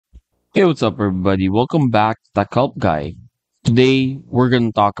Hey, what's up, everybody? Welcome back to Tech Help Guy. Today, we're going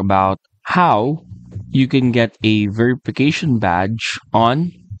to talk about how you can get a verification badge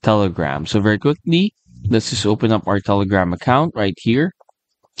on Telegram. So, very quickly, let's just open up our Telegram account right here.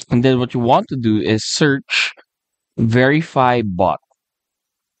 And then, what you want to do is search Verify Bot.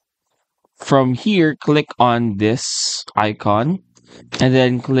 From here, click on this icon and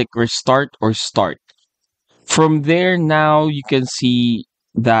then click Restart or Start. From there, now you can see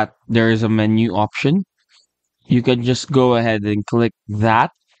that there is a menu option. You can just go ahead and click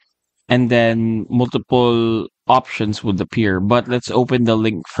that, and then multiple options would appear. But let's open the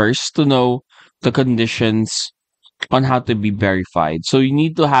link first to know the conditions on how to be verified. So you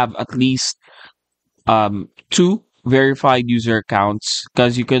need to have at least two verified user accounts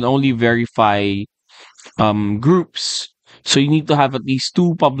because you can only verify groups. So you need to have at least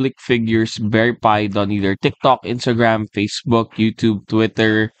two public figures verified on either TikTok, Instagram, Facebook, YouTube,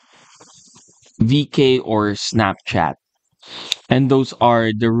 Twitter, VK, or Snapchat. And those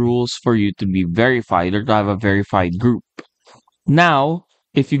are the rules for you to be verified or to have a verified group. Now,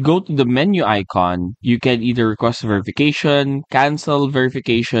 if you go to the menu icon, you can either request a verification, cancel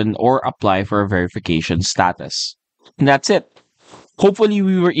verification, or apply for a verification status. And that's it. Hopefully,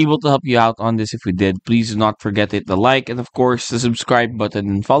 we were able to help you out on this. If we did, please do not forget to hit the like and, of course, the subscribe button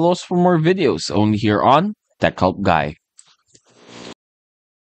and follow us for more videos only here on Tech Help Guy.